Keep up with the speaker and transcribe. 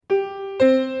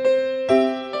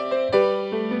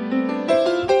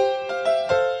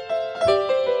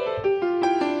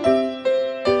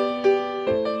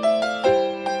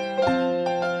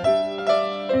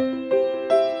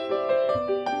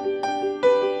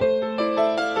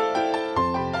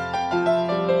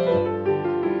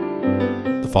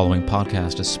following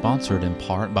podcast is sponsored in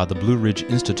part by the Blue Ridge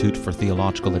Institute for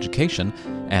Theological Education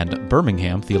and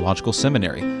Birmingham Theological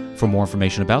Seminary. For more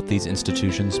information about these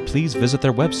institutions, please visit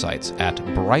their websites at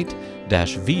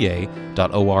bright-va.org.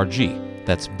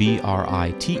 That's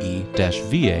brite-va.org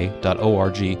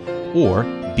or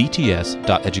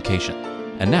bts.education.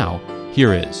 And now,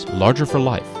 here is Larger for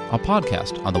Life, a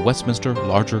podcast on the Westminster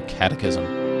Larger Catechism.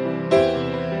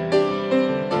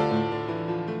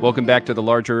 Welcome back to the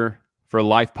Larger for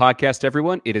Life podcast,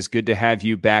 everyone. It is good to have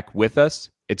you back with us.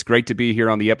 It's great to be here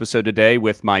on the episode today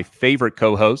with my favorite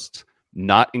co-hosts,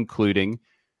 not including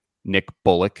Nick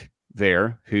Bullock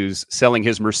there, who's selling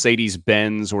his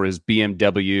Mercedes-Benz or his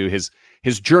BMW,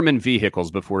 his German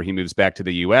vehicles before he moves back to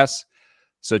the U.S.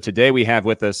 So today we have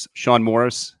with us Sean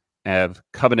Morris of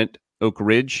Covenant Oak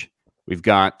Ridge. We've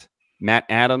got Matt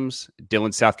Adams,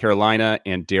 Dillon, South Carolina,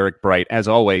 and Derek Bright, as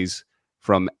always,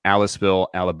 from Aliceville,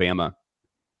 Alabama.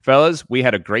 Fellas, we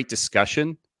had a great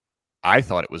discussion. I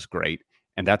thought it was great,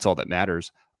 and that's all that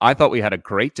matters. I thought we had a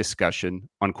great discussion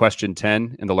on question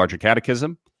 10 in the Larger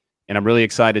Catechism, and I'm really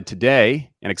excited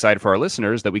today and excited for our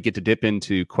listeners that we get to dip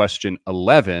into question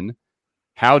 11.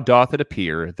 How doth it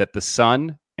appear that the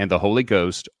Son and the Holy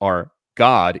Ghost are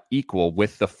God equal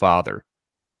with the Father?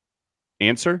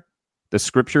 Answer: the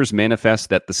Scriptures manifest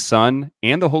that the Son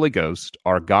and the Holy Ghost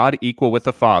are God equal with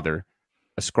the Father,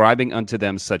 ascribing unto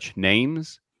them such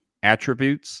names,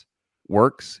 attributes,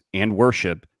 works, and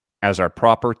worship as are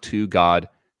proper to God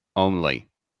only.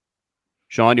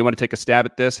 Sean, do you want to take a stab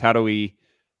at this? How do we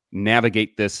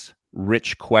navigate this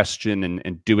rich question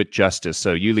and do it justice?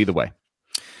 So you lead the way.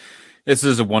 This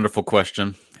is a wonderful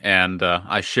question, and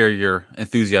I share your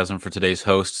enthusiasm for today's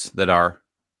hosts that are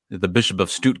the Bishop of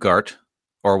Stuttgart,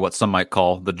 or what some might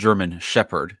call the German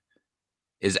Shepherd,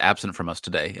 is absent from us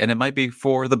today, and it might be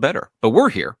for the better. But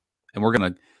we're here, and we're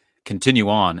going to continue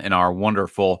on in our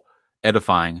wonderful,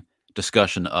 edifying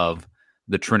discussion of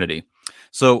the Trinity.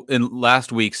 So in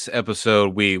last week's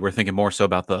episode, we were thinking more so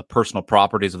about the personal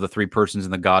properties of the three persons in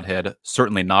the Godhead.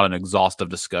 Certainly not an exhaustive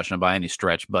discussion by any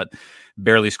stretch, but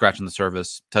barely scratching the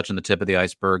surface, touching the tip of the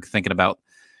iceberg, thinking about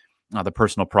the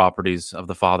personal properties of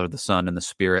the Father, the Son, and the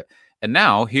Spirit. And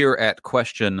now, here at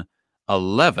question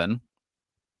 11,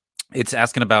 it's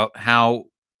asking about how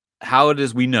it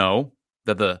is we know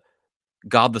that the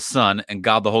God the Son and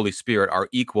God the Holy Spirit are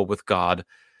equal with God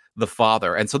the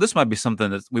Father. And so this might be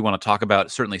something that we want to talk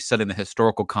about, certainly setting the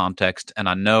historical context. And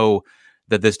I know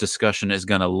that this discussion is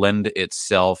going to lend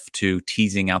itself to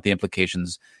teasing out the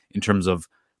implications in terms of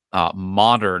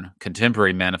modern,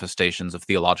 contemporary manifestations of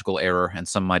theological error, and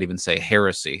some might even say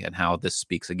heresy, and how this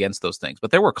speaks against those things.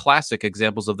 But there were classic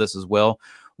examples of this as well,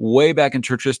 way back in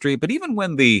church history, but even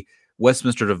when the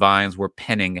Westminster Divines were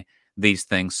penning these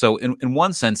things. So in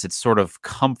one sense, it's sort of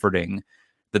comforting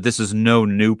that this is no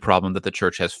new problem that the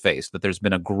church has faced, that there's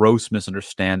been a gross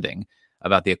misunderstanding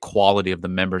about the equality of the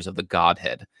members of the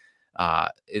Godhead.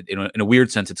 In a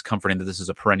weird sense, it's comforting that this is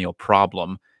a perennial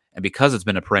problem. And because it's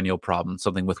been a perennial problem,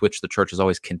 something with which the church has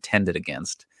always contended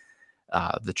against,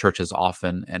 the church has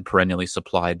often and perennially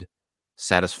supplied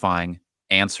satisfying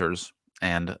answers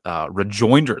and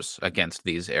rejoinders against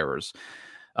these errors.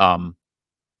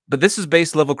 But this is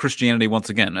base level Christianity once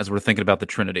again, as we're thinking about the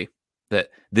Trinity, that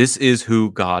this is who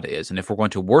God is. And if we're going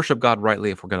to worship God rightly,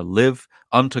 if we're going to live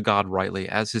unto God rightly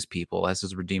as his people, as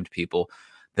his redeemed people,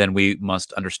 then we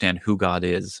must understand who God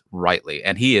is rightly.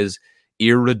 And he is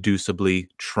irreducibly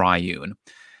triune.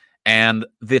 And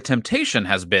the temptation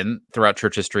has been throughout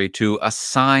church history to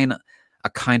assign a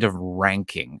kind of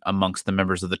ranking amongst the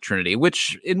members of the Trinity,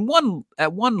 which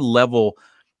at one level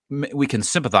we can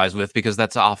sympathize with, because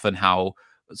that's often how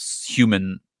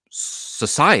human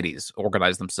societies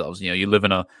organize themselves. You know, you live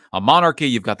in a monarchy,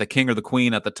 you've got the king or the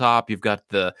queen at the top, you've got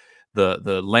the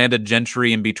landed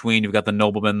gentry in between, you've got the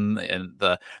noblemen and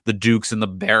the dukes and the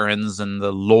barons and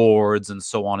the lords and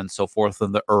so on and so forth,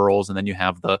 and the earls, and then you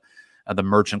have the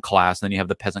merchant class, and then you have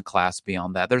the peasant class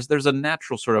beyond that. There's a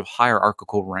natural sort of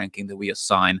hierarchical ranking that we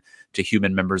assign to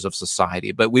human members of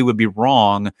society, but we would be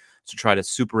wrong to try to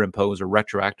superimpose or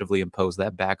retroactively impose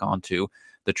that back onto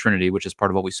the Trinity, which is part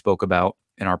of what we spoke about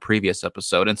in our previous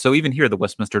episode. And so even here, the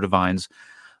Westminster Divines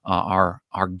are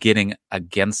getting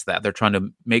against that. They're trying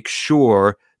to make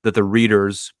sure that the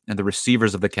readers and the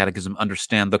receivers of the Catechism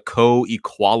understand the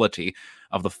co-equality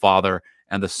of the Father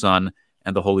and the Son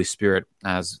and the Holy Spirit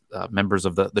as members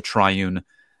of the triune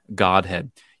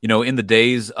Godhead. You know, in the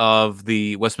days of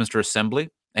the Westminster Assembly,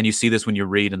 and you see this when you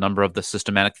read a number of the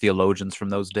systematic theologians from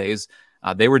those days,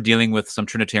 they were dealing with some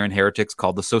Trinitarian heretics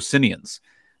called the Socinians.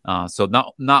 So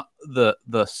not the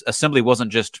assembly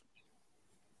wasn't just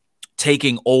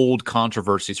taking old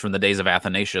controversies from the days of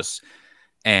Athanasius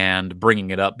and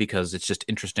bringing it up because it's just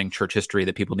interesting church history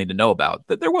that people need to know about.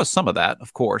 There was some of that,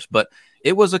 of course, but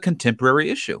it was a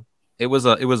contemporary issue. It was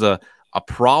a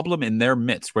problem in their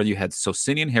midst where you had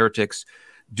Socinian heretics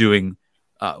doing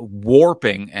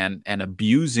warping and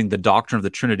abusing the doctrine of the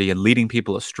Trinity and leading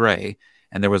people astray.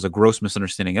 And there was a gross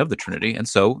misunderstanding of the Trinity. And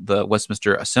so the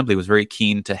Westminster Assembly was very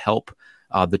keen to help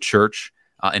the church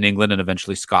in England and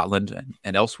eventually Scotland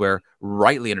and elsewhere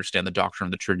rightly understand the doctrine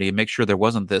of the Trinity and make sure there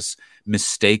wasn't this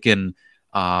mistaken,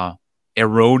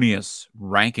 erroneous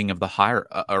ranking of the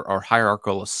or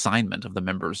hierarchical assignment of the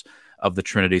members of the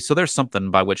Trinity. So there's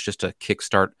something by which just to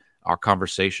kickstart our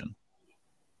conversation.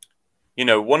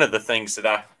 One of the things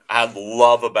that I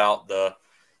love about the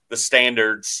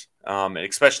standards, and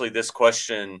especially this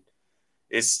question,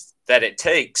 is that it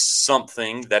takes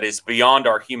something that is beyond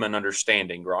our human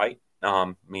understanding, right?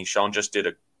 Sean just did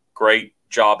a great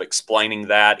job explaining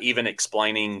that, even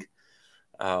explaining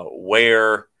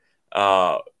where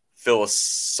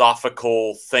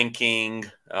philosophical thinking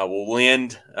will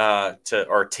lend to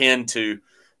or tend to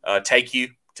take you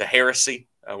to heresy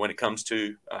when it comes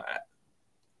to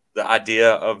the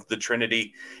idea of the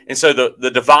Trinity. And so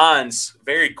the divines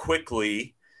very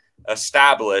quickly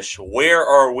establish where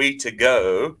are we to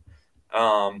go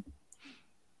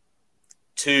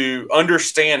to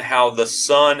understand how the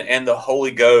Son and the Holy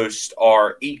Ghost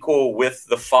are equal with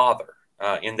the Father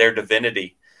in their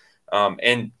divinity.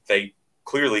 And they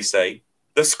clearly say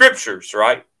the Scriptures,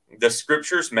 right? The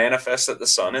Scriptures manifest that the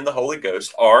Son and the Holy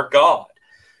Ghost are God.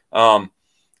 And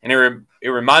it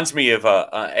reminds me of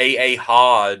a A.A.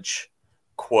 Hodge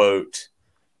quote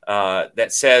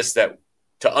that says that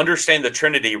to understand the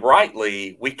Trinity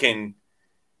rightly, we can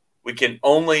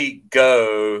only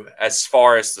go as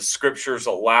far as the Scriptures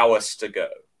allow us to go.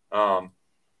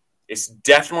 It's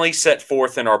definitely set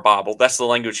forth in our Bible. That's the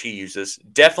language he uses.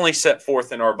 Definitely set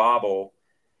forth in our Bible,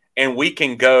 and we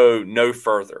can go no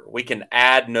further. We can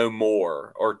add no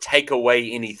more or take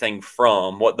away anything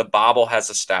from what the Bible has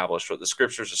established, what the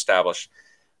Scriptures establish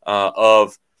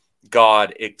of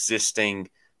God existing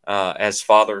as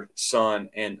Father, Son,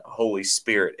 and Holy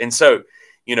Spirit. And so,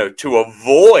 to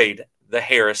avoid the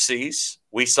heresies,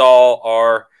 we saw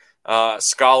our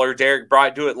scholar Derek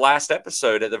Bright do it last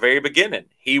episode at the very beginning.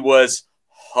 He was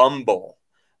humble.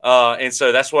 And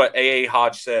so that's what A.A.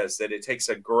 Hodge says, that it takes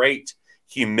a great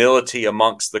humility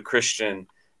amongst the Christian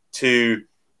to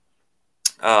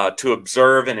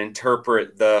observe and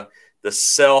interpret the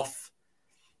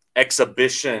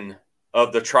self-exhibition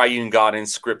of the triune God in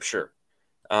Scripture.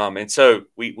 And so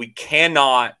we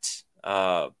cannot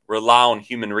rely on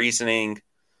human reasoning,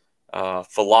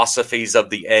 philosophies of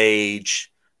the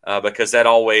age, because that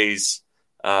always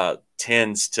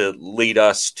tends to lead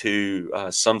us to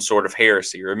some sort of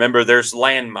heresy. Remember, there's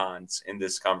landmines in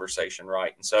this conversation,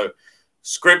 right? And so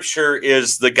Scripture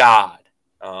is the guide,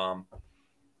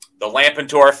 the lamp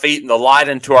unto our feet and the light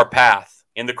unto our path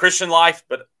in the Christian life,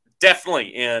 but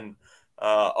definitely in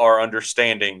our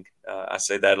understanding. I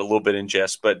say that a little bit in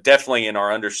jest, but definitely in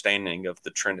our understanding of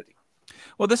the Trinity.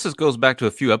 Well, this goes back to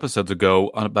a few episodes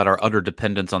ago about our utter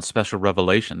dependence on special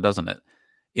revelation, doesn't it?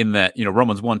 In that,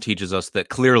 Romans 1 teaches us that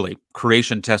clearly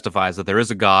creation testifies that there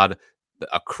is a God,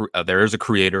 there is a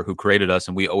creator who created us,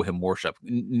 and we owe him worship.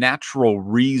 Natural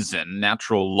reason,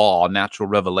 natural law, natural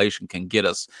revelation can get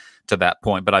us to that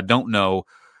point, but I don't know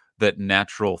that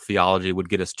natural theology would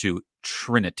get us to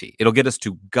Trinity. It'll get us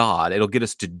to God, it'll get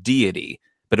us to deity,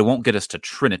 but it won't get us to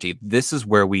Trinity. This is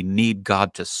where we need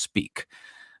God to speak.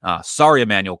 Sorry,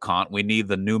 Immanuel Kant. We need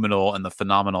the noumenal and the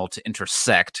phenomenal to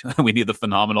intersect. We need the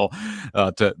phenomenal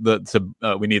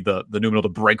we need the noumenal to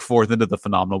break forth into the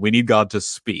phenomenal. We need God to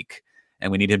speak,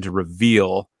 and we need Him to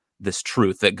reveal this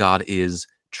truth that God is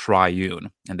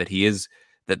triune, and that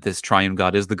this triune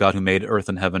God is the God who made earth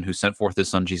and heaven, who sent forth His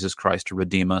Son Jesus Christ to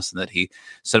redeem us, and that He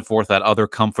sent forth that other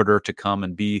Comforter to come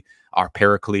and be our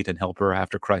Paraclete and Helper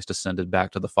after Christ ascended back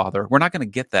to the Father. We're not going to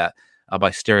get that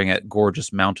by staring at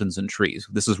gorgeous mountains and trees.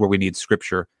 This is where we need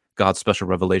Scripture, God's special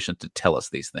revelation, to tell us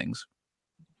these things.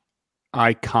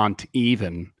 I can't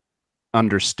even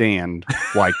understand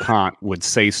why Kant would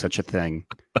say such a thing.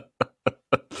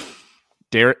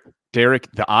 Derek,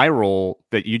 the eye roll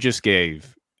that you just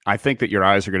gave, I think that your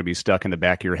eyes are going to be stuck in the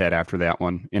back of your head after that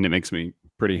one, and it makes me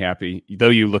pretty happy, though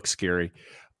you look scary.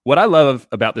 What I love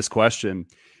about this question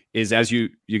is, as you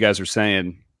guys are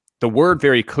saying, the word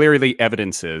very clearly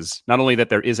evidences not only that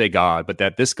there is a God, but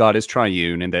that this God is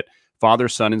triune and that Father,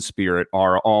 Son, and Spirit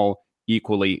are all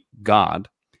equally God.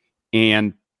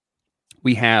 And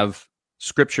we have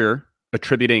Scripture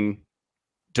attributing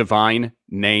divine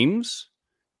names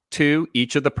to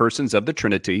each of the persons of the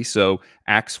Trinity. So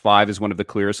Acts 5 is one of the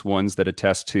clearest ones that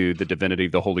attest to the divinity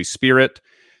of the Holy Spirit.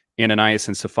 Ananias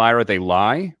and Sapphira, they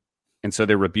lie. And so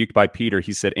they're rebuked by Peter.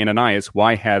 He said, Ananias,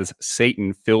 why has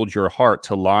Satan filled your heart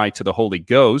to lie to the Holy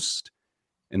Ghost?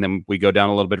 And then we go down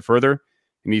a little bit further.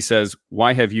 And he says,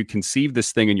 why have you conceived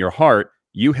this thing in your heart?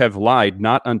 You have lied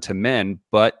not unto men,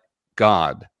 but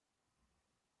God.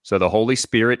 So the Holy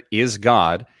Spirit is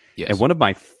God. Yes. And one of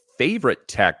my favorite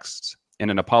texts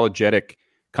in an apologetic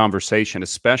conversation,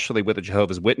 especially with a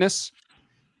Jehovah's Witness,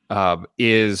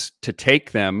 is to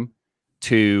take them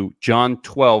to John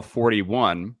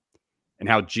 12:41 and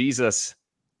how Jesus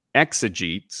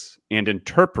exegetes and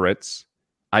interprets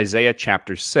Isaiah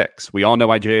chapter 6. We all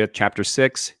know Isaiah chapter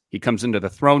 6. He comes into the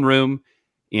throne room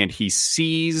and he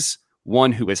sees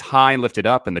one who is high and lifted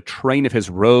up, and the train of his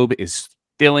robe is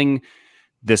filling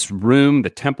this room, the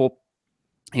temple.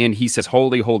 And he says,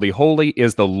 holy, holy, holy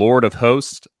is the Lord of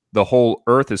hosts. The whole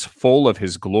earth is full of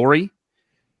his glory.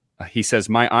 He says,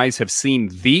 my eyes have seen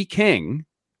the King,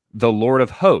 the Lord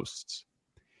of hosts.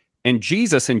 And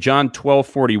Jesus in John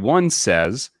 12:41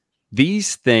 says,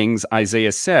 these things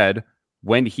Isaiah said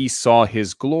when he saw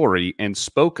his glory and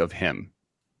spoke of him.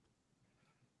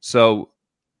 So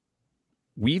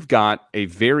we've got a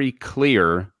very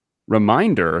clear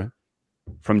reminder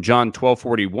from John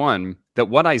 12:41 that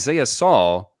what Isaiah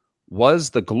saw was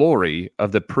the glory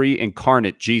of the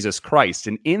pre-incarnate Jesus Christ.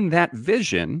 And in that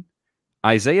vision,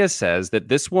 Isaiah says that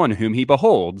this one whom he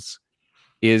beholds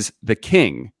is the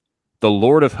King, the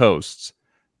Lord of hosts,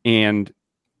 and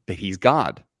that he's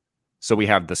God. So we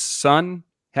have the Son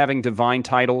having divine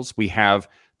titles. We have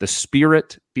the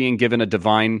Spirit being given a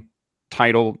divine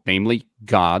title, namely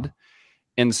God.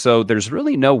 And so there's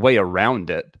really no way around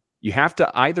it. You have to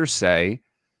either say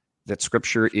that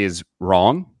Scripture is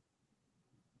wrong,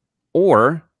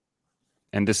 or,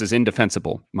 and this is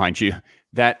indefensible, mind you,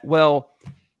 that, well,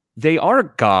 they are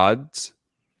gods.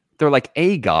 They're like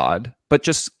a God, but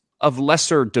just of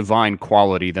lesser divine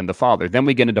quality than the Father. Then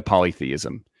we get into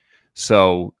polytheism.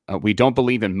 So we don't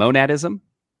believe in monadism,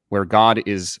 where God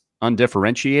is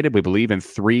undifferentiated. We believe in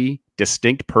three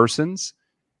distinct persons,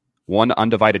 one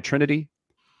undivided Trinity,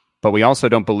 but we also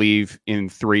don't believe in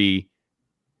three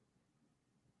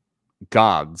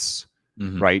gods,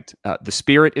 right? The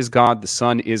Spirit is God, the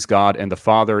Son is God, and the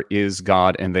Father is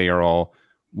God, and they are all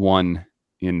one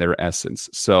in their essence.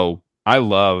 So I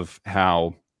love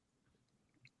how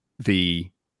the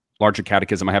larger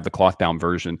catechism, I have the cloth-bound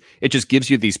version, it just gives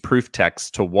you these proof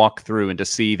texts to walk through and to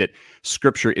see that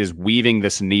Scripture is weaving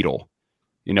this needle.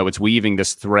 You know, it's weaving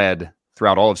this thread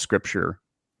throughout all of Scripture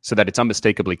so that it's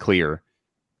unmistakably clear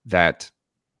that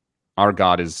our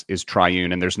God is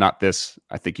triune, and there's not this,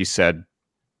 I think you said,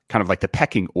 kind of like the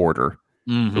pecking order.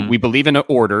 We believe in an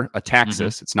order, a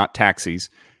taxis. It's not taxis.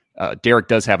 Derek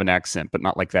does have an accent, but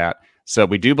not like that. So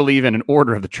we do believe in an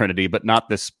order of the Trinity, but not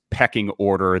this pecking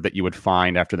order that you would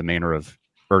find after the manner of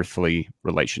earthly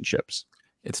relationships.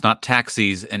 It's not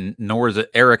taxis, and nor is it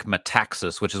Eric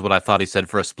Metaxas, which is what I thought he said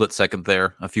for a split second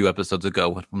there a few episodes ago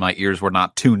when my ears were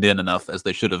not tuned in enough as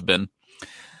they should have been.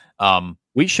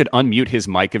 We should unmute his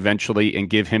mic eventually and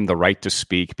give him the right to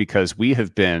speak, because we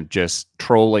have been just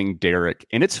trolling Derek,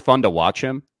 and it's fun to watch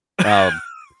him. I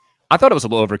thought it was a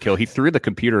little overkill. He threw the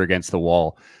computer against the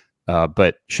wall.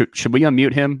 But should we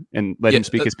unmute him and let him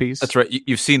speak his piece? That's right.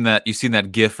 You've seen that. You've seen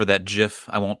that GIF or that GIF.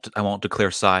 I won't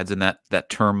declare sides in that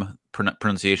term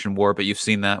pronunciation war. But you've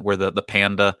seen that where the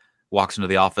panda walks into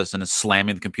the office and is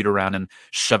slamming the computer around and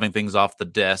shoving things off the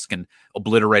desk and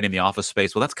obliterating the office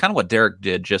space. Well, that's kind of what Derek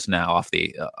did just now off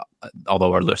the.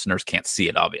 Although our listeners can't see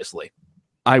it, obviously.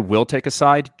 I will take a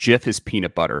side. Jif is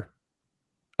peanut butter.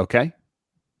 Okay,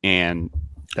 and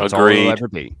that's all it'll ever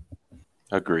be.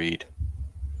 Agreed.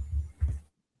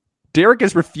 Derek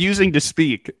is refusing to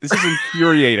speak. This is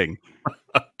infuriating.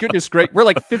 Goodness great. We're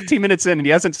like 15 minutes in and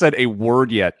he hasn't said a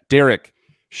word yet. Derek,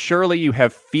 surely you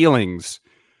have feelings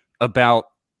about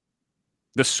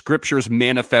the Scriptures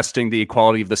manifesting the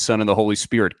equality of the Son and the Holy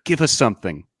Spirit. Give us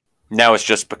something. Now it's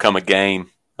just become a game.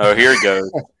 Oh, here it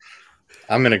goes.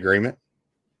 I'm in agreement.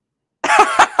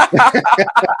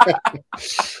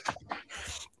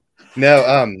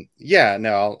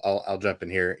 I'll jump in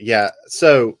here. Yeah,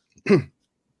 so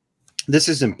this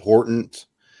is important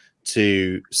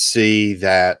to see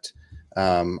that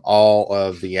all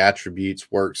of the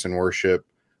attributes, works, and worship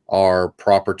are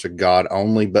proper to God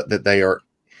only, but that they are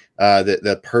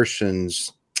the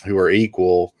persons who are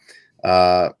equal,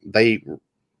 they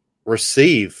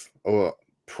receive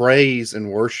praise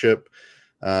and worship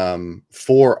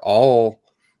for all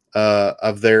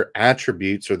of their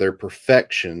attributes or their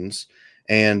perfections.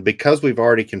 And because we've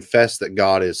already confessed that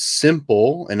God is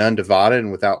simple and undivided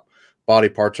and without body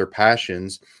parts or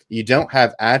passions, you don't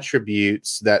have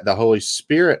attributes that the Holy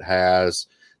Spirit has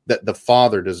that the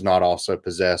Father does not also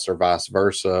possess, or vice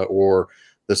versa, or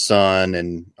the Son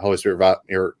and Holy Spirit,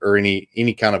 or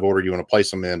any kind of order you want to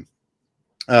place them in.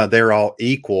 They're all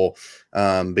equal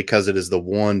because it is the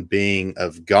one being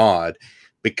of God.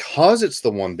 Because it's the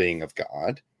one being of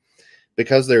God,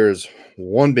 because there's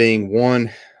one being, one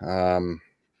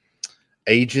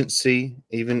agency,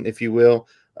 even if you will,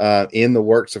 in the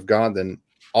works of God, then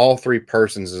all three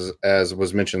persons, as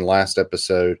was mentioned last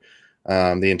episode,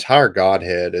 the entire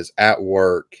Godhead is at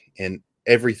work in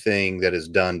everything that is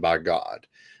done by God.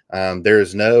 There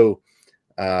is no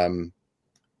action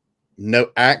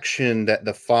that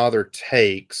the Father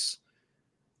takes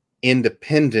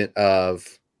independent of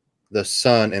the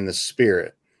Son and the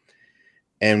Spirit.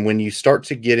 And when you start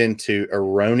to get into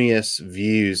erroneous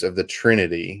views of the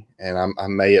Trinity, and I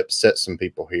may upset some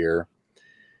people here,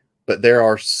 but there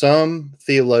are some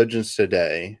theologians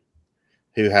today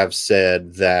who have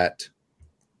said that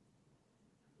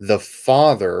the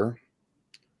Father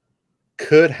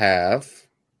could have,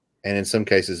 and in some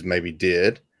cases maybe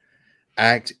did,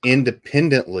 act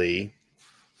independently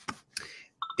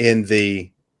in the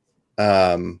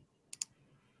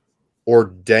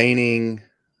ordaining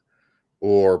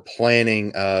or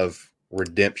planning of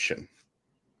redemption,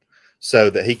 so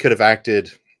that he could have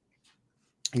acted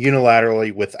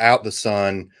unilaterally without the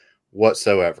Son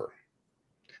whatsoever,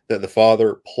 that the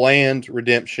Father planned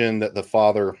redemption, that the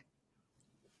Father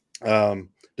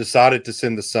decided to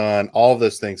send the Son, all of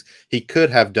those things. He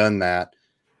could have done that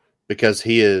because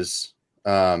he is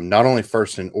not only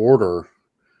first in order,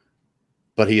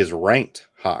 but he is ranked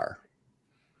higher.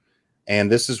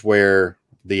 And this is where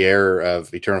the error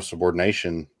of eternal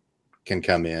subordination can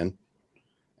come in.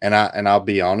 And I'll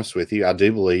be honest with you, I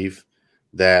do believe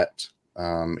that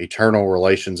eternal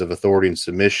relations of authority and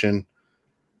submission,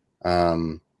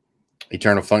 eternal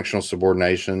functional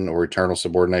subordination, or eternal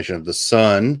subordination of the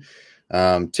Son,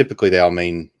 typically they all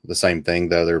mean the same thing,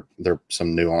 though there are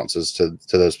some nuances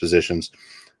to those positions,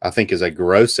 I think is a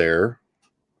gross error.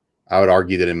 I would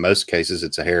argue that in most cases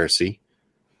it's a heresy,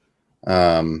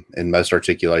 in most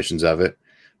articulations of it,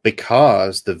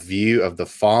 because the view of the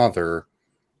Father,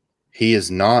 he is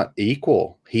not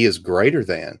equal, he is greater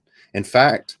than. In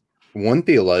fact, one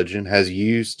theologian has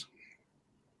used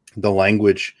the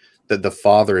language that the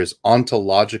Father is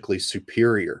ontologically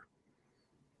superior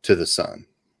to the Son.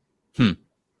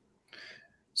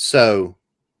 So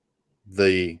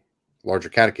the larger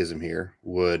catechism here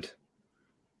would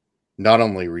not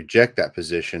only reject that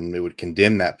position, it would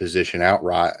condemn that position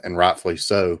outright, and rightfully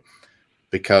so,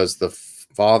 because the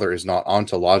Father is not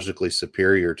ontologically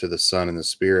superior to the Son and the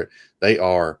Spirit. They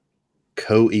are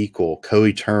co-equal,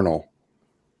 co-eternal,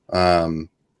 and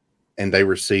they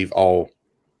receive all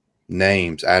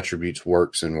names, attributes,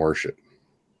 works, and worship.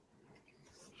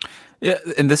 Yeah,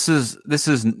 and this is,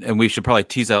 and we should probably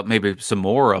tease out maybe some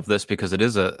more of this, because it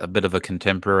is a bit of a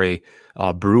contemporary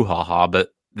brouhaha,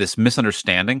 but this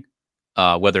misunderstanding,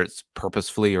 whether it's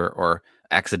purposefully or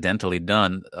accidentally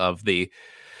done, of the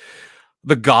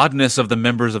godness of the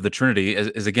members of the Trinity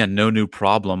is again no new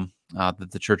problem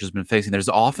that the church has been facing. There's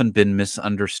often been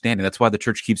misunderstanding. That's why the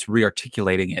church keeps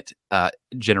re-articulating it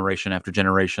generation after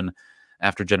generation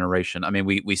after generation. I mean,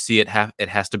 we see it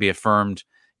has to be affirmed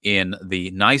in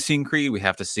the Nicene Creed. We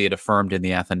have to see it affirmed in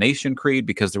the Athanasian Creed,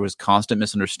 because there was constant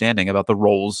misunderstanding about the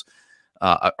roles,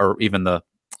 or even the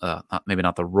maybe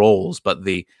not the roles, but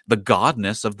the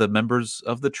godness of the members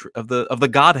of the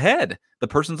Godhead, the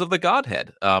persons of the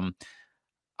Godhead.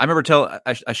 I remember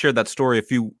I shared that story a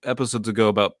few episodes ago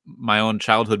about my own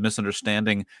childhood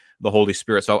misunderstanding the Holy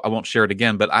Spirit, so I won't share it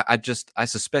again. But I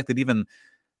suspect that even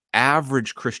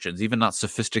average Christians, even not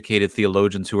sophisticated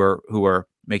theologians who are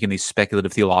making these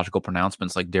speculative theological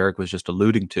pronouncements like Derek was just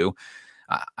alluding to,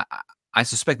 I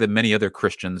suspect that many other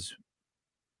Christians,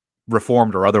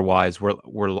 Reformed or otherwise,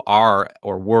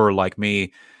 were like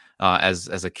me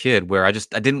as a kid, where I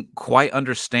didn't quite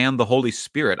understand the Holy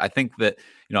Spirit. I think that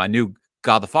I knew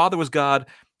God the Father was God.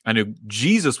 I knew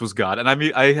Jesus was God, and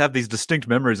I have these distinct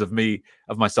memories of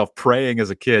myself praying as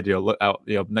a kid. Look out,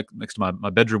 next to my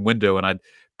bedroom window, and I'd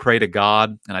pray to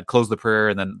God, and I'd close the prayer,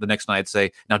 and then the next night I'd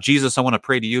say, "Now, Jesus, I want to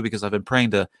pray to you because I've been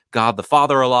praying to God the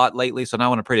Father a lot lately, so now I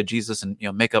want to pray to Jesus and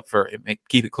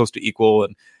keep it close to equal."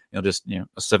 And a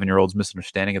 7-year-old's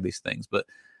misunderstanding of these things, but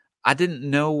I didn't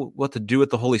know what to do with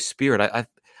the Holy Spirit.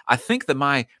 I think that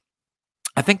my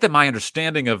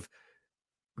understanding of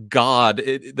God,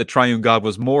 the triune God,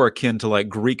 was more akin to like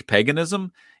Greek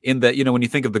paganism, in that, when you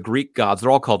think of the Greek gods, they're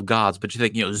all called gods, but you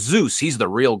think, Zeus, he's the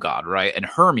real God, right? And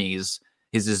Hermes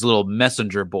is his little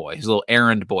messenger boy, his little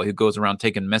errand boy who goes around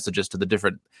taking messages to the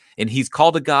different, and he's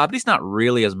called a god, but he's not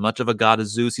really as much of a god as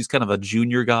Zeus. He's kind of a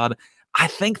junior god. I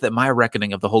think that my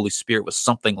reckoning of the Holy Spirit was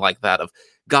something like that, of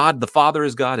God, the Father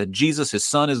is God, and Jesus, his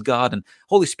Son, is God, and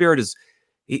Holy Spirit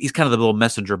he's kind of the little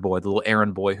messenger boy, the little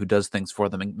errand boy who does things for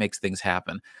them and makes things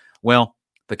happen. Well,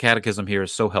 the catechism here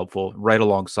is so helpful, right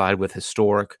alongside with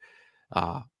historic,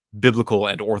 biblical,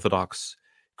 and orthodox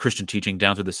Christian teaching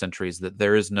down through the centuries, that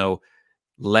there is no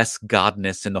less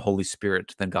godness in the Holy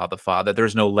Spirit than God the Father.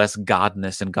 There's no less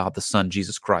godness in God the Son,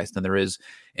 Jesus Christ, than there is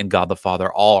in God the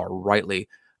Father. All are rightly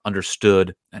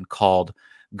understood and called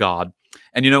God.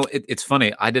 And it's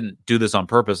funny, I didn't do this on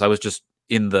purpose. I was just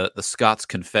in the Scots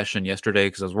Confession yesterday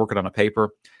because I was working on a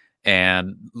paper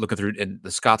and looking through in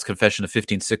the Scots Confession of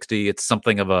 1560. It's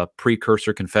something of a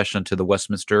precursor confession to the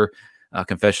Westminster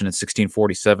Confession in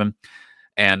 1647.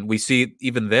 And we see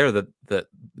even there that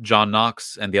John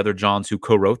Knox and the other Johns who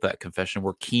co-wrote that confession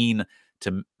were keen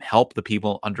to help the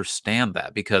people understand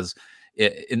that, because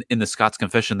in the Scots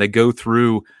Confession, they go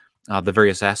through the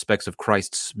various aspects of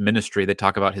Christ's ministry. They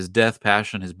talk about his death,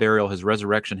 passion, his burial, his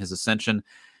resurrection, his ascension.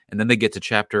 And then they get to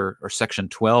chapter or section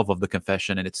 12 of the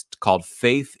confession, and it's called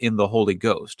Faith in the Holy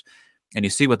Ghost. And you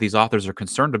see what these authors are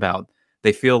concerned about.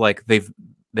 They feel like they've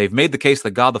made the case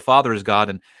that God the Father is God,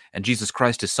 and Jesus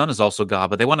Christ, his Son, is also God.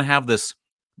 But they want to have this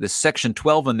section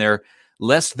 12 in there,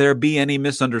 lest there be any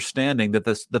misunderstanding that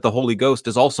the Holy Ghost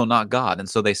is also not God. And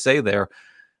so they say there,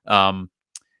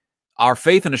 our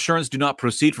faith and assurance do not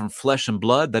proceed from flesh and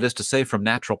blood, that is to say, from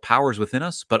natural powers within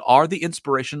us, but are the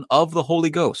inspiration of the Holy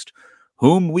Ghost,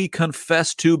 whom we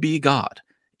confess to be God,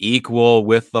 equal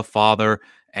with the Father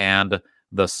and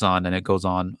the Son. And it goes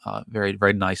on very,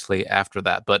 very nicely after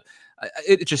that. But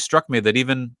it just struck me that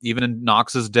even in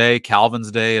Knox's day, Calvin's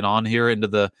day, and on here into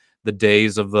the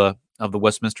days of the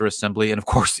Westminster Assembly, and of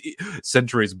course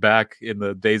centuries back in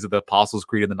the days of the Apostles'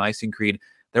 Creed and the Nicene Creed,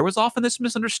 there was often this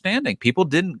misunderstanding. People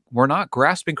were not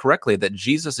grasping correctly that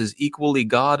Jesus is equally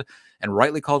God and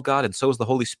rightly called God, and so is the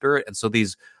Holy Spirit. And so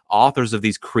these authors of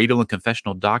these creedal and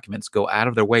confessional documents go out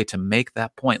of their way to make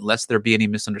that point, lest there be any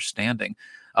misunderstanding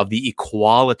of the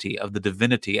equality of the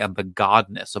divinity and the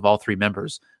godness of all three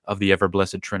members of the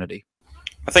ever-blessed Trinity.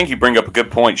 I think you bring up a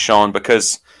good point, Sean,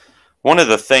 because one of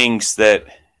the things that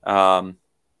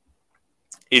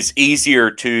is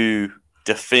easier to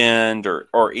defend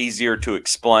or easier to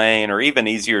explain or even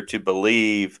easier to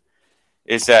believe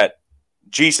is that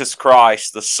Jesus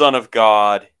Christ, the Son of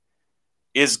God,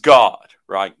 is God,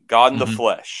 right? God in the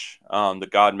flesh, the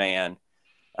God-man.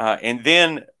 And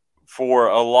then for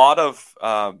a lot of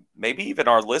maybe even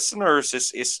our listeners,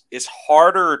 it's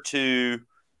harder to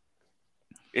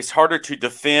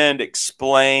defend,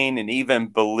 explain, and even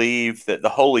believe that the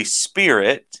Holy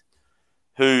Spirit,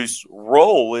 whose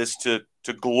role is to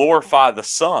glorify the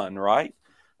Son, right?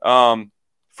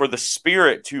 For the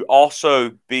Spirit to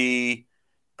also be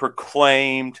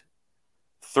proclaimed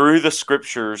through the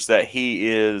Scriptures that He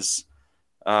is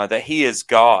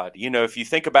God. If you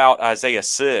think about Isaiah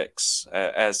 6,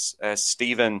 as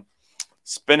Stephen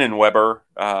Spinnenweber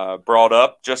brought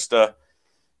up just a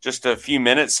few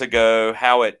minutes ago,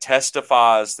 how it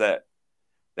testifies that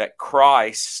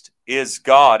Christ is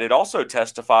God. It also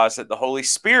testifies that the Holy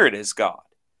Spirit is God.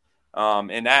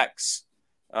 In Acts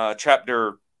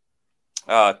chapter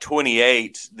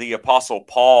 28, the Apostle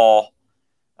Paul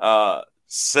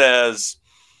says,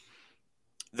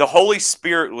 the Holy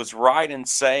Spirit was right in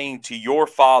saying to your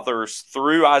fathers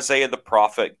through Isaiah the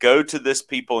prophet, go to this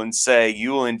people and say,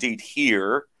 you will indeed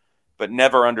hear, but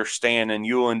never understand, and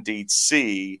you will indeed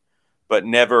see, but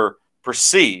never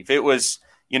perceive. It was,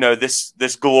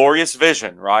 this glorious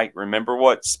vision, right? Remember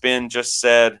what Spin just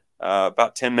said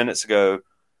about 10 minutes ago.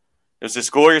 There's this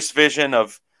glorious vision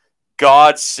of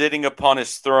God sitting upon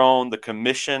his throne, the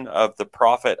commission of the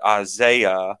prophet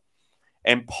Isaiah.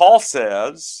 And Paul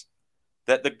says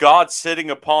that the God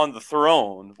sitting upon the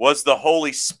throne was the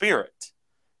Holy Spirit.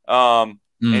 And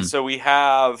so we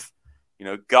have,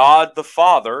 God the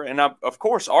Father. And of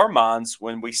course, our minds,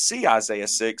 when we see Isaiah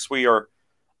 6, we are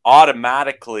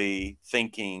automatically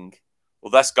thinking,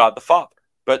 well, that's God the Father.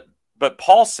 But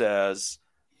Paul says,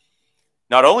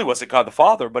 not only was it God the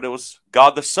Father, but it was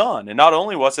God the Son. And not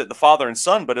only was it the Father and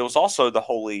Son, but it was also the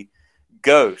Holy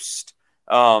Ghost.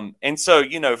 And so,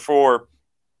 for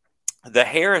the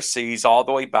heresies all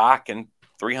the way back in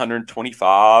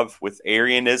 325 with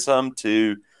Arianism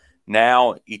to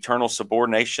now eternal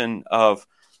subordination of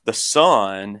the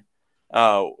Son,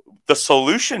 the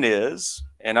solution is,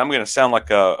 and I'm going to sound like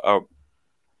a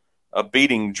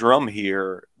beating drum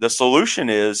here. The solution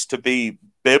is to be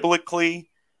biblically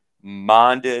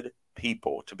minded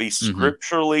people, to be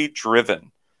scripturally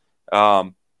driven.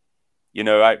 You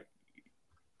know,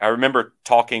 I remember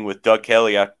talking with Doug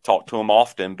Kelly. I talk to him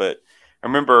often, but I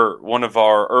remember one of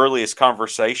our earliest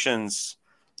conversations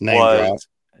was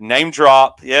name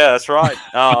drop. Yeah, that's right.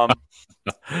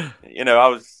 You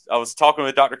know, I was talking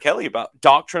with Dr. Kelly about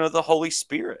doctrine of the Holy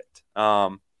Spirit,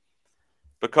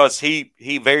 because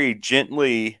he very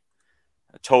gently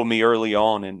told me early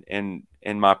on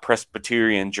in my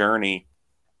Presbyterian journey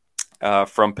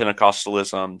from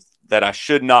Pentecostalism that I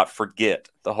should not forget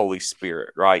the Holy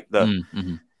Spirit. Right,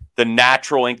 the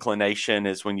natural inclination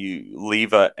is when you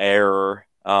leave an error,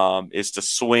 is to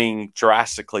swing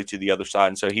drastically to the other side,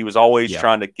 and so he was always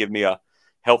trying to give me a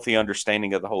healthy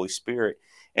understanding of the Holy Spirit.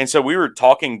 And so we were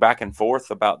talking back and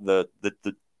forth about the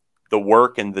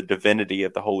work and the divinity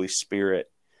of the Holy Spirit.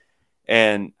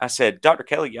 And I said, Dr.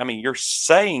 Kelly, I mean, you're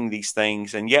saying these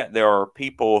things, and yet there are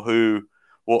people who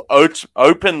will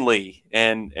openly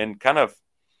and kind of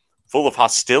full of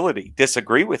hostility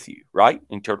disagree with you, right?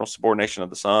 Internal subordination of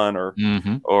the Son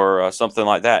or something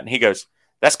like that. And he goes,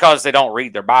 that's because they don't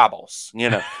read their Bibles,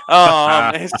 you know.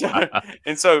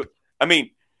 And so, I mean,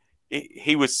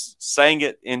 he was saying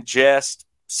it in jest,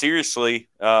 seriously,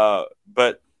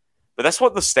 but that's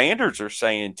what the standards are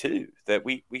saying too, that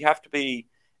we have to be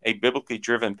a biblically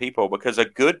driven people, because a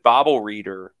good Bible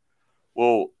reader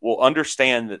will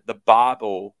understand that the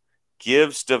Bible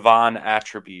gives divine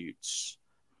attributes,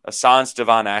 assigns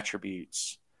divine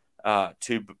attributes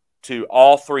to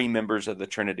all three members of the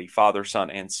Trinity, Father, Son,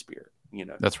 and Spirit. You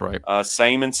know, that's right.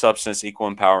 Same in substance, equal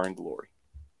in power and glory.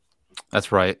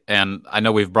 That's right. And I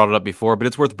know we've brought it up before, but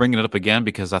it's worth bringing it up again,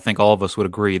 because I think all of us would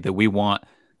agree that we want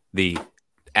the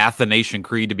Athanasian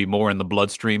Creed to be more in the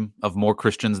bloodstream of more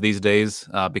Christians these days,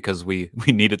 because we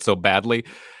need it so badly.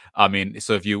 I mean,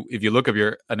 so if you look up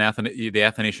the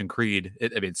Athanasian Creed,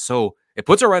 it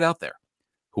puts it right out there.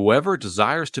 Whoever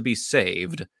desires to be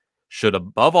saved should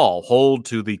above all hold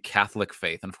to the Catholic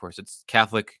faith. And of course, it's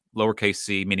Catholic, lowercase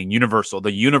c, meaning universal,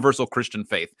 the universal Christian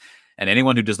faith. And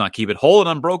anyone who does not keep it whole and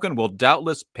unbroken will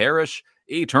doubtless perish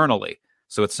eternally.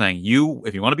 So it's saying,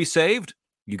 if you want to be saved,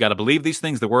 you got to believe these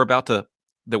things that we're about to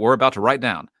write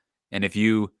down. And if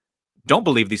you don't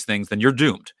believe these things, then you're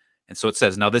doomed. And so it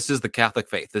says, now this is the Catholic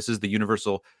faith. This is the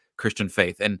universal Christian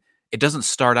faith. And it doesn't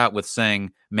start out with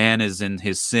saying man is in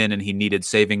his sin and he needed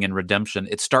saving and redemption.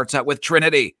 It starts out with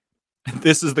Trinity.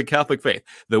 This is the Catholic faith,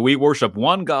 that we worship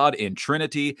one God in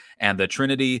Trinity, and the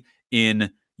Trinity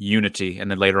in unity.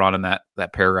 And then later on in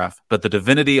that paragraph, but the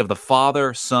divinity of the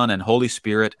Father, Son, and Holy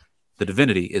Spirit, the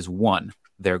divinity is one.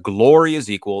 Their glory is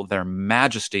equal. Their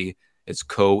majesty is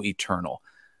co-eternal.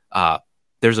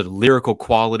 There's a lyrical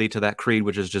quality to that creed,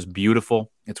 which is just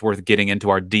beautiful. It's worth getting into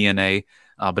our DNA,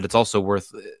 but it's also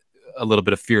worth a little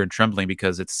bit of fear and trembling,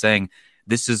 because it's saying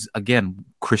this is, again,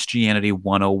 Christianity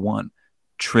 101.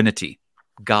 Trinity.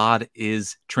 God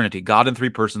is Trinity. God in three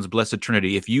persons, blessed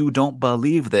Trinity. If you don't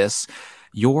believe this,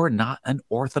 you're not an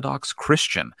Orthodox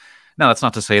Christian. Now, that's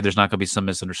not to say there's not going to be some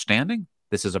misunderstanding.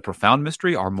 This is a profound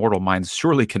mystery. Our mortal minds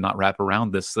surely cannot wrap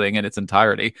around this thing in its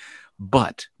entirety,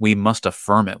 but we must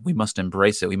affirm it. We must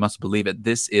embrace it. We must believe it.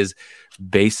 This is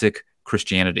basic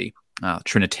Christianity,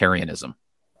 Trinitarianism.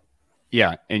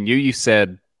 Yeah, and you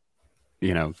said,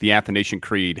 the Athanasian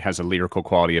Creed has a lyrical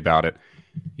quality about it.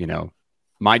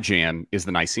 My jam is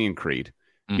the Nicene Creed,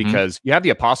 because you have the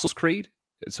Apostles' Creed.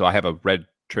 So I have a red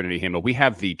Trinity hymnal. We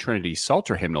have the Trinity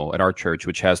Psalter hymnal at our church,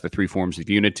 which has the three forms of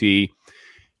unity.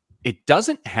 It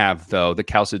doesn't have, though, the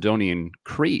Chalcedonian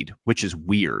Creed, which is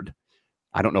weird.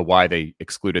 I don't know why they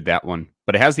excluded that one,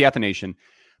 but it has the Athanasian.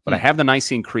 But I have the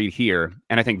Nicene Creed here,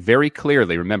 and I think very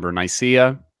clearly, remember,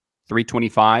 Nicaea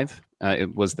 325,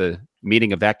 it was the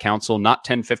meeting of that council, not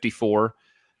 1054.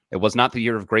 It was not the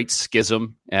year of great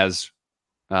schism, as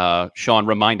Sean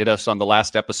reminded us on the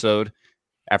last episode,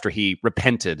 after he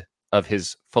repented of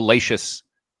his fallacious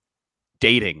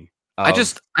dating. I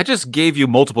just gave you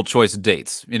multiple choice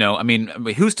dates.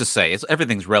 Who's to say?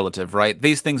 Everything's relative, right?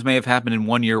 These things may have happened in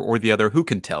one year or the other. Who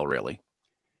can tell, really?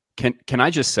 Can I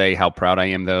just say how proud I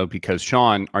am, though? Because,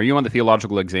 Sean, are you on the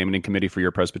Theological Examining Committee for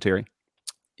your presbytery?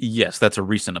 Yes, that's a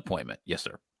recent appointment. Yes,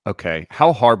 sir. Okay.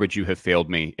 How hard would you have failed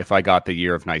me if I got the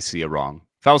year of Nicaea wrong?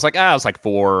 If I was like, I was like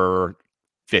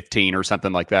 415 or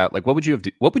something like that. Like, what would you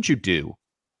do?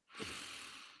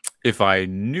 If I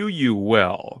knew you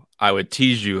well, I would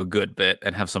tease you a good bit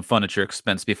and have some fun at your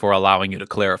expense before allowing you to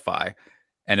clarify.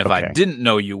 And if I didn't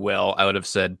know you well, I would have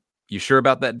said, "You sure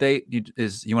about that date?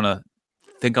 You want to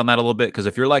think on that a little bit? Because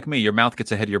if you're like me, your mouth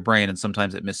gets ahead of your brain and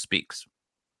sometimes it misspeaks.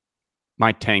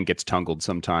 My tongue gets tangled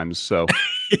sometimes. So,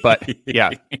 but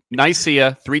yeah,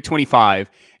 Nicaea 325.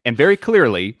 And very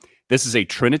clearly, this is a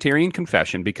Trinitarian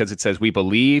confession because it says we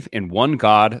believe in one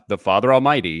God, the Father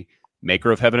Almighty,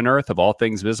 maker of heaven and earth, of all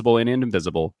things visible and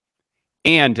invisible,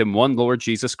 and in one Lord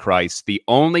Jesus Christ, the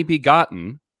only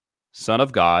begotten Son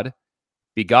of God,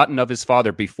 begotten of his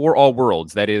Father before all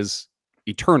worlds, that is,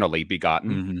 eternally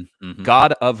begotten,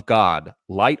 God of God,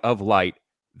 light of light,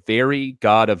 very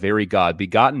God of very God,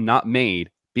 begotten, not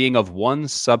made, being of one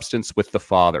substance with the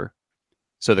Father.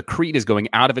 So the creed is going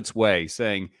out of its way,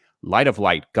 saying, light of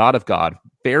light, God of God,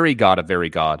 very God of very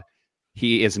God.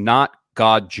 He is not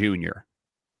God Jr.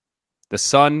 The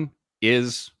Son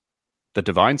is the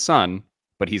divine Son,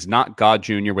 but he's not God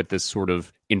Jr. with this sort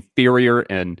of inferior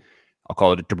and I'll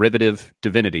call it a derivative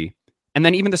divinity. And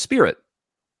then even the Spirit.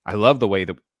 I love the way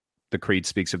that the creed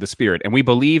speaks of the Spirit. And we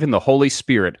believe in the Holy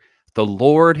Spirit, the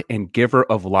Lord and giver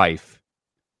of life.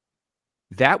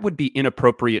 That would be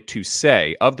inappropriate to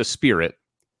say of the Spirit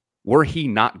were he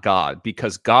not God,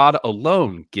 because God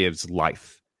alone gives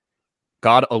life.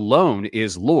 God alone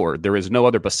is Lord. There is no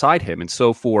other beside him. And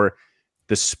so for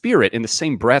the Spirit, in the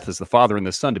same breath as the Father and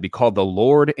the Son, to be called the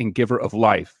Lord and giver of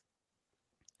life,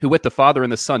 who with the Father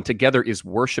and the Son together is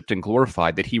worshipped and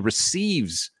glorified, that he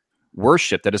receives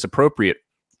worship that is appropriate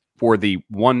for the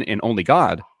one and only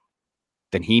God,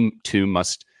 then he too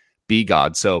must be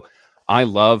God. So I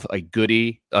love a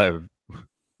goodie. I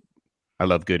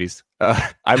love goodies.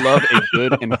 I love a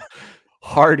good and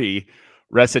hearty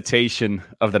recitation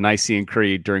of the Nicene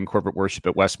Creed during corporate worship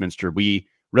at Westminster. We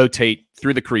rotate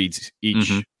through the creeds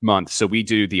each month. So we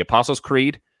do the Apostles'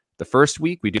 Creed the first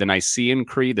week. We do the Nicene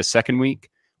Creed the second week.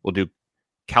 We'll do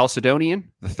Chalcedonian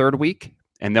the third week.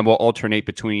 And then we'll alternate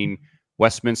between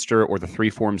Westminster or the three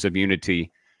forms of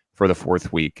unity for the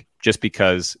fourth week, just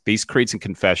because these creeds and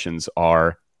confessions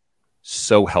are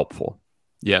so helpful.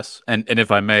 Yes, and if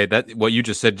I may, that what you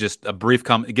just said, just a brief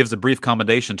it gives a brief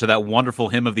commendation to that wonderful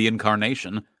hymn of the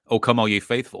Incarnation, "O come, all ye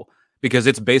faithful," because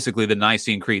it's basically the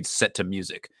Nicene Creed set to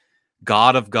music.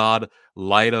 God of God,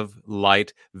 light of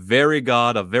light, very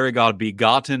God of very God,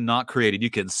 begotten, not created.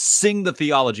 You can sing the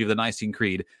theology of the Nicene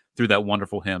Creed through that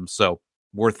wonderful hymn. So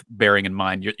worth bearing in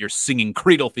mind, you're singing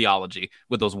creedal theology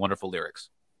with those wonderful lyrics.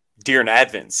 During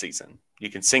Advent season,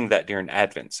 you can sing that during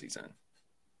Advent season.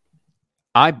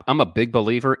 I'm a big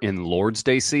believer in Lord's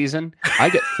Day season. I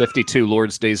get 52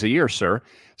 Lord's Days a year, sir.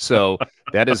 So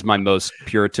that is my most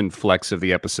Puritan flex of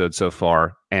the episode so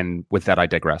far. And with that, I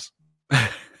digress.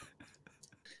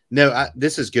 No,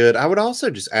 this is good. I would also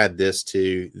just add this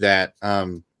to that.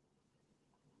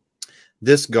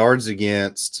 This guards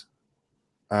against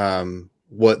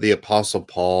what the Apostle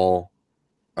Paul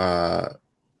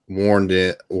warned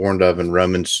of in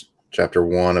Romans chapter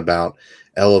 1 about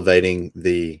elevating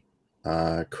the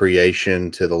creation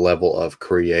to the level of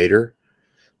creator,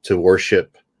 to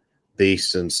worship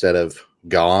beasts instead of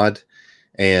God.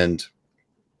 And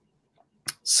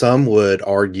some would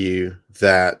argue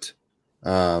that,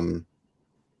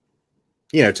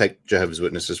 take Jehovah's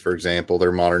Witnesses, for example,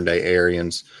 they're modern day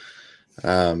Arians,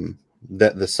 that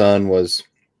the Son was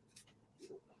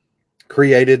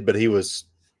created, but he was,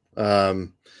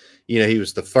 he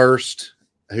was the first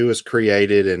who was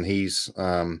created, and he's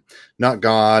not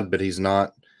God, but he's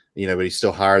not, but he's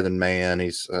still higher than man.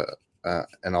 He's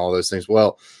and all those things.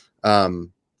 Well,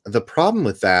 the problem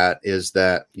with that is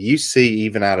that you see,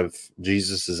 even out of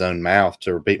Jesus's own mouth,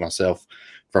 to repeat myself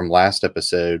from last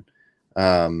episode,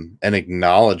 an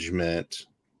acknowledgement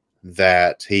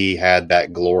that he had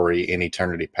that glory in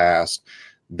eternity past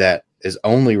that is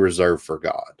only reserved for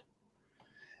God.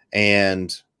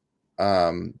 And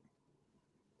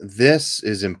this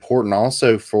is important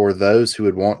also for those who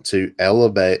would want to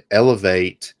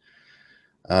elevate,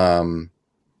 and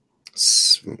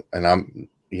I'm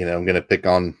going to pick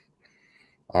on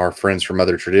our friends from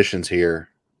other traditions here,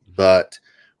 but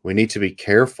we need to be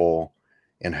careful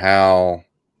in how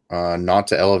not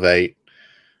to elevate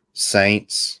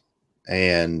saints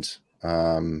and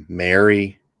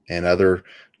Mary and other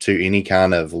to any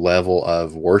kind of level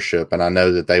of worship. And I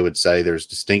know that they would say there's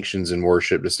distinctions in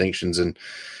worship, distinctions in,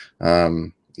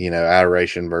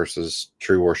 adoration versus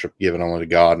true worship given only to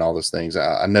God and all those things.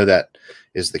 I know that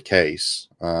is the case.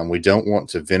 We don't want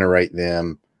to venerate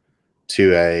them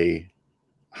to a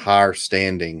higher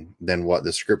standing than what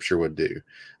the scripture would do.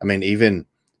 I mean, even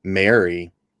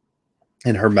Mary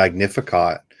in her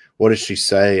Magnificat, what does she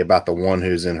say about the one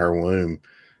who's in her womb?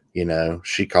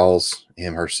 She calls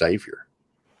him her Savior.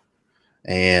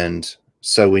 And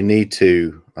so we need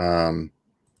to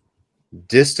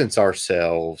distance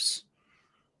ourselves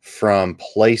from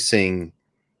placing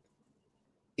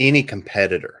any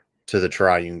competitor to the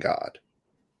triune God.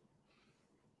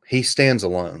 He stands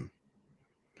alone.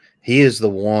 He is the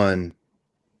one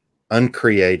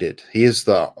uncreated. He is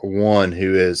the one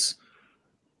who is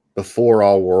before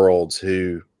all worlds,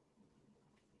 who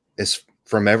is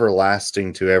from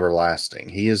everlasting to everlasting.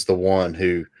 He is the one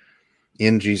who,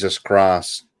 in Jesus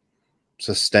Christ,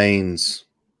 sustains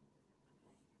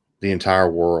the entire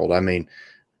world. I mean,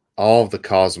 all of the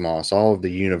cosmos, all of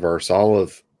the universe, all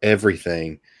of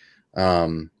everything.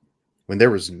 When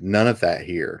there was none of that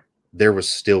here, there was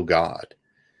still God.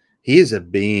 He is a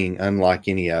being unlike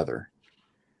any other.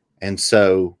 And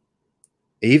so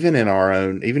even in our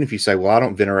own, even if you say, well, I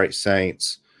don't venerate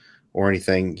saints or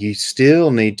anything, you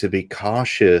still need to be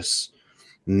cautious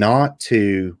not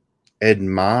to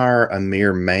admire a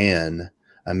mere man,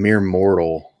 a mere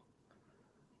mortal,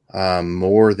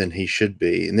 more than he should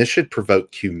be. And this should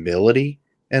provoke humility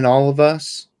in all of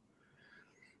us.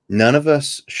 None of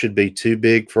us should be too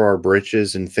big for our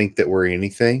britches and think that we're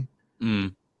anything.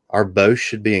 Our boast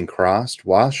should be in Christ.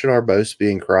 Why should our boast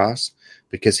be in Christ?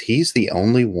 Because he's the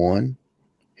only one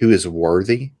who is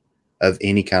worthy of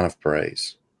any kind of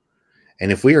praise.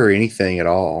 And if we are anything at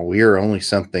all, we are only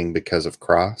something because of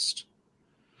Christ.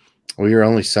 We are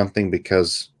only something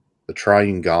because the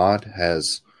triune God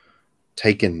has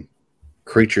taken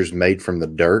creatures made from the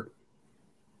dirt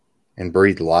and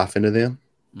breathed life into them.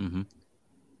 Mm-hmm.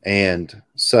 And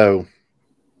so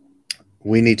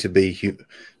we need to be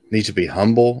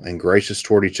humble and gracious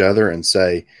toward each other and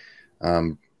say,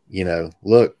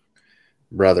 look,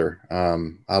 brother,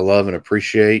 I love and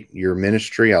appreciate your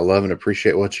ministry. I love and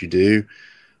appreciate what you do.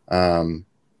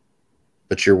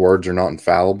 But your words are not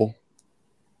infallible.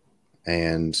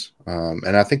 And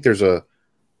I think there's a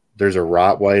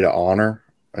right way to honor,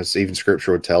 as even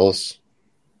Scripture would tell us,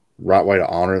 right way to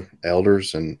honor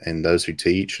elders and those who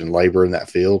teach and labor in that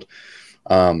field.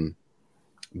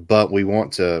 But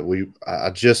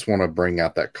I just want to bring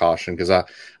out that caution, because I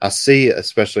see,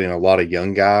 especially in a lot of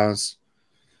young guys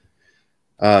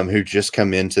who just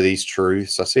come into these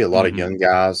truths. I see a lot of young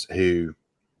guys who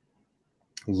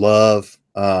love,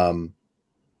 they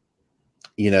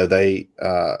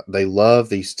love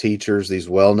these teachers, these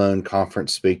well-known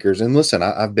conference speakers. And listen,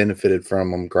 I've benefited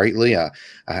from them greatly. I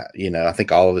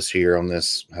think all of us here on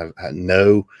this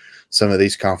know some of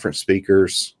these conference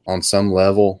speakers on some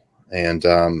level, and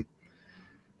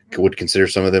would consider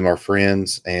some of them our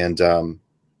friends. And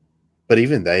but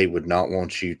even they would not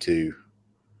want you to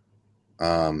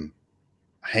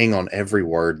hang on every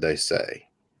word they say.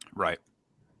 Right.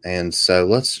 And so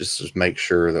let's just make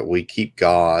sure that we keep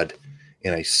God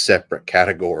in a separate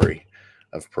category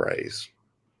of praise.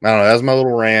 I don't know. That's my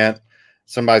little rant.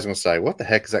 Somebody's going to say, what the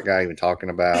heck is that guy even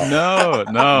talking about?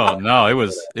 No.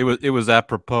 It was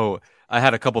apropos. I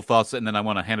had a couple thoughts, and then I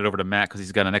want to hand it over to Matt because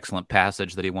he's got an excellent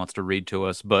passage that he wants to read to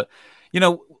us. But,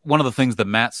 one of the things that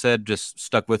Matt said just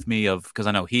stuck with me, because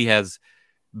I know he has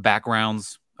background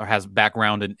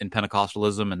in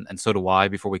Pentecostalism, and so do I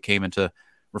before we came into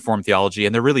Reformed theology.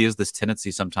 And there really is this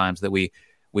tendency sometimes that we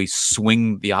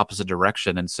swing the opposite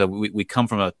direction. And so we come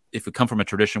from a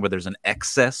tradition where there's an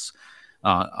excess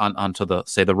onto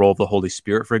the role of the Holy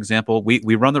Spirit, for example,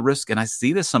 we run the risk. And I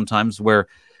see this sometimes where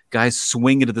guys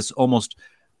swing into this almost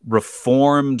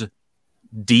reformed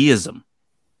deism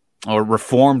or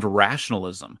reformed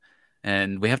rationalism.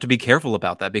 And we have to be careful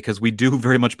about that, because we do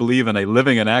very much believe in a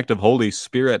living and active Holy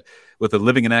Spirit with a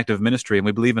living and active ministry. And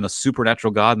we believe in a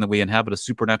supernatural God, and that we inhabit a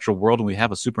supernatural world, and we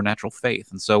have a supernatural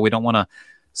faith. And so we don't want to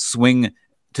swing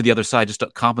to the other side just to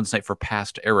compensate for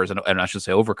past errors, and I should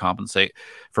say overcompensate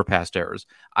for past errors.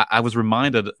 I was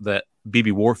reminded that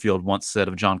B.B. Warfield once said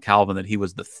of John Calvin that he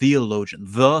was the theologian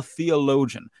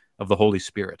of the Holy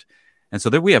Spirit. And so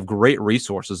there we have great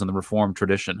resources in the Reformed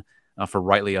tradition for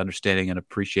rightly understanding and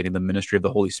appreciating the ministry of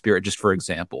the Holy Spirit, just for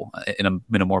example,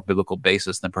 in a more biblical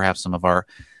basis than perhaps some of our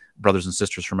brothers and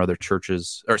sisters from other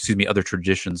churches, other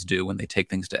traditions do when they take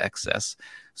things to excess.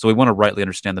 So we want to rightly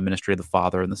understand the ministry of the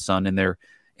Father and the Son and their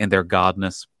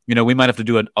godness. We might have to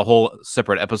do a whole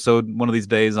separate episode one of these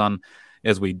days on,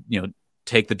 as we,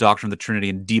 take the doctrine of the Trinity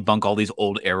and debunk all these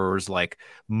old errors like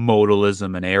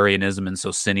modalism and Arianism and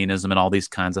Socinianism and all these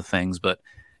kinds of things. But,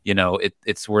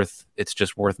 it's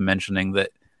just worth mentioning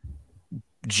that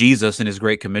Jesus, in his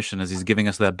Great Commission, as he's giving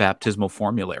us that baptismal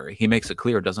formulary, he makes it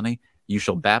clear, doesn't he? You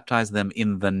shall baptize them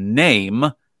in the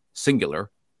name, singular,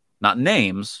 not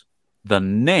names, the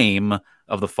name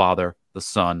of the Father, the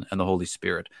Son, and the Holy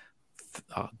Spirit.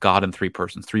 God in three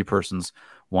persons,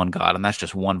 one God. And that's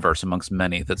just one verse amongst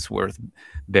many that's worth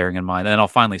bearing in mind. And I'll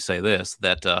finally say this,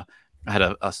 that I had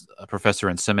a professor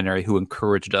in seminary who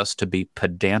encouraged us to be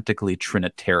pedantically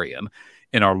Trinitarian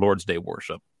in our Lord's Day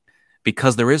worship,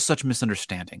 because there is such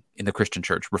misunderstanding in the Christian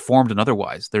church, Reformed and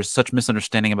otherwise. There's such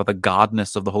misunderstanding about the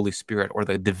godness of the Holy Spirit or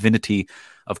the divinity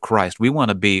of Christ. We want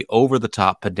to be over the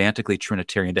top, pedantically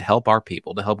Trinitarian to help our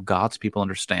people, to help God's people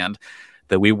understand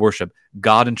that we worship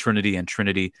God in Trinity and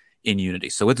Trinity in unity.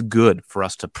 So it's good for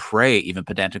us to pray even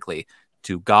pedantically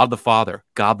to God the Father,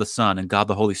 God the Son, and God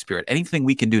the Holy Spirit. Anything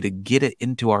we can do to get it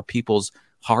into our people's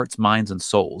hearts, minds, and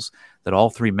souls that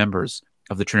all three members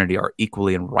of the Trinity are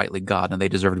equally and rightly God, and they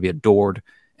deserve to be adored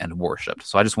and worshipped.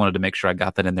 So I just wanted to make sure I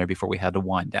got that in there before we had to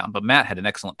wind down. But Matt had an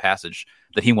excellent passage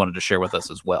that he wanted to share with us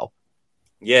as well.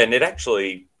 Yeah, and it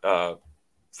actually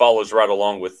follows right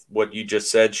along with what you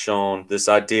just said, Sean, this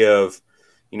idea of,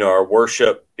 our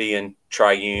worship being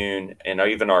triune and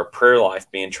even our prayer life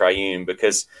being triune.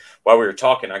 Because while we were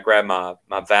talking, I grabbed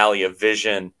my Valley of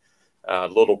Vision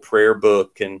little prayer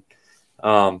book, and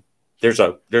there's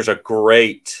a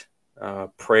great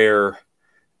prayer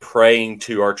praying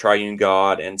to our triune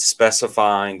God and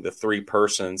specifying the three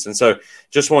persons. And so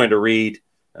just wanted to read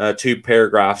 2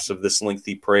 paragraphs of this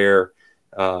lengthy prayer,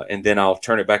 and then I'll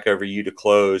turn it back over to you to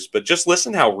close. But just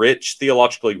listen how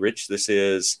theologically rich this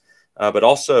is, but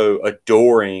also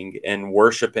adoring and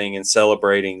worshiping and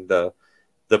celebrating the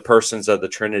persons of the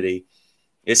Trinity.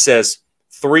 It says,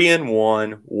 3 in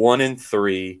 1, 1 in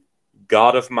 3,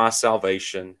 God of my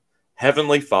salvation,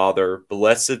 Heavenly Father,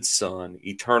 blessed Son,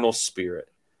 eternal Spirit,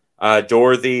 I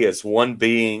adore thee as one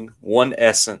being, one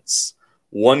essence,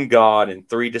 one God in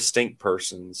 3 distinct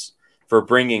persons, for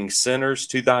bringing sinners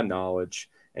to thy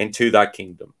knowledge and to thy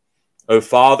kingdom. O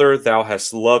Father, thou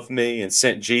hast loved me and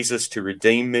sent Jesus to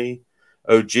redeem me.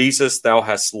 O Jesus, thou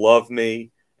hast loved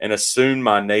me and assumed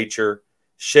my nature,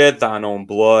 shed thine own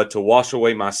blood to wash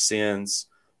away my sins,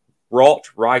 wrought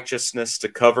righteousness to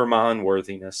cover my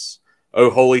unworthiness. O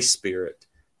Holy Spirit,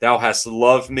 thou hast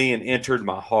loved me and entered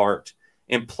my heart,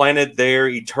 implanted there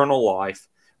eternal life,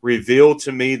 revealed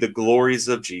to me the glories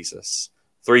of Jesus.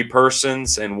 3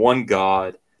 persons and one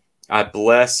God, I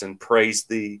bless and praise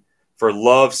thee for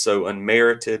love so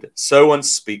unmerited, so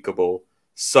unspeakable,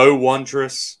 so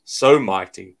wondrous, so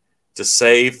mighty, to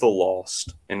save the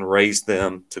lost and raise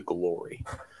them to glory.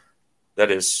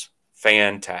 That is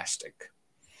fantastic.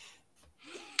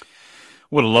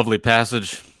 What a lovely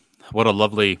passage. What a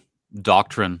lovely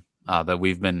doctrine that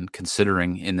we've been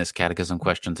considering in this catechism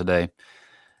question today.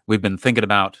 We've been thinking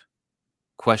about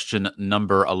question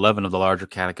number 11 of the larger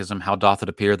catechism. How doth it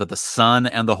appear that the Son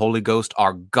and the Holy Ghost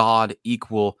are God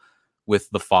equal with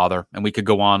the Father? And we could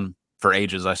go on for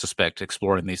ages, I suspect,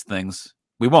 exploring these things.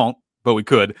 We won't, but we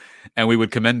could. And we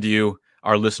would commend to you,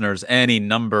 our listeners, any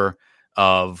number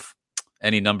of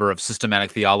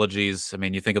systematic theologies. I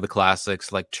mean, you think of the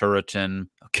classics like Turretin,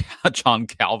 John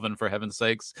Calvin, for heaven's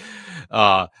sakes.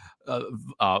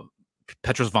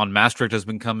 Petrus von Maastricht has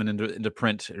been coming into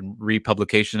print and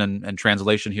republication and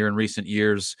translation here in recent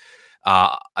years.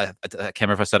 I can't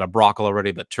remember if I said Brockle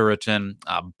already, but Turretin,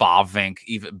 Bavinck,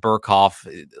 even Burkhoff,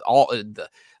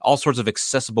 all sorts of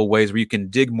accessible ways where you can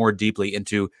dig more deeply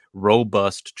into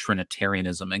robust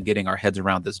Trinitarianism and getting our heads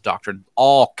around this doctrine.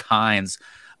 All kinds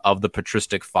of the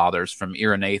patristic fathers, from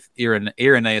Irenaeus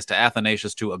to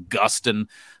Athanasius to Augustine,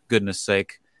 goodness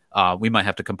sake. We might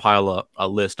have to compile a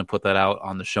list and put that out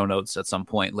on the show notes at some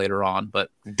point later on. But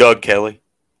Doug Kelly.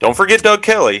 Don't forget Doug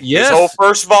Kelly. Yes. His whole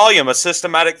first volume of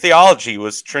systematic theology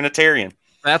was Trinitarian.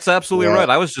 That's absolutely right.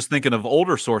 I was just thinking of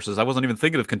older sources. I wasn't even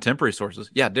thinking of contemporary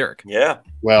sources. Yeah, Derek. Yeah.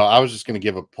 Well, I was just going to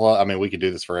give a plug. I mean, we could do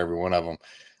this for every one of them.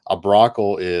 A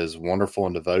Brockle is wonderful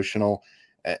and devotional.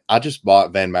 I just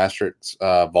bought Van Maastricht's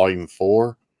volume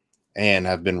 4 and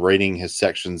have been reading his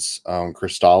sections on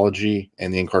Christology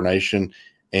and the Incarnation,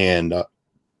 and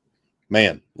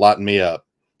man, lighting me up.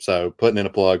 So putting in a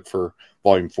plug for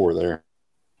volume 4 there.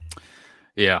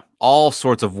 Yeah, all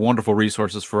sorts of wonderful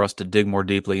resources for us to dig more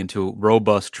deeply into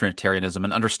robust Trinitarianism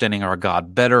and understanding our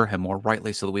God better and more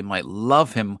rightly, so that we might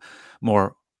love him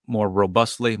more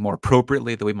robustly, more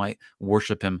appropriately, that we might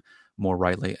worship him more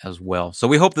rightly as well. So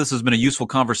we hope this has been a useful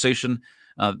conversation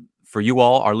for you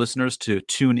all, our listeners, to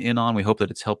tune in on. We hope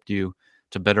that it's helped you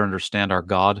to better understand our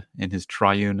God in his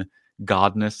triune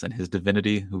godness and his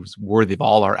divinity, who's worthy of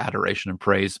all our adoration and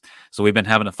praise. So we've been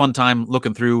having a fun time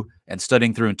looking through and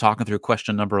studying through and talking through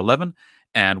question number 11,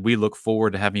 and we look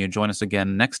forward to having you join us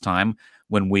again next time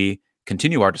when we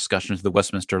continue our discussions of the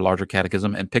Westminster Larger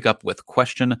Catechism and pick up with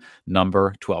question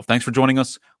number 12. Thanks for joining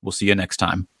us. We'll see you next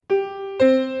time. You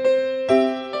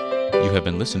You have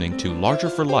been listening to Larger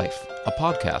for Life, a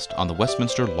podcast on the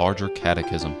Westminster Larger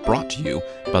Catechism, brought to you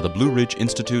by the Blue Ridge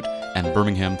Institute and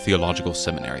Birmingham Theological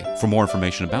Seminary. For more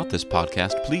information about this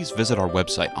podcast, please visit our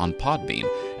website on Podbean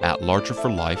at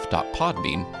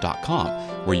largerforlife.podbean.com,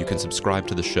 where you can subscribe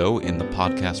to the show in the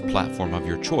podcast platform of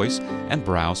your choice and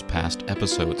browse past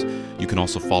episodes. You can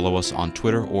also follow us on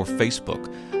Twitter or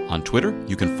Facebook. On Twitter,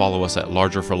 you can follow us at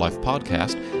Larger for Life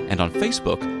Podcast, and on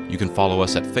Facebook, you can follow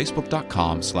us at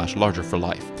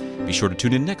facebook.com/largerforlife. Be sure to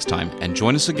tune in next time and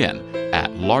join us again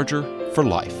at Larger for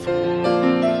Life.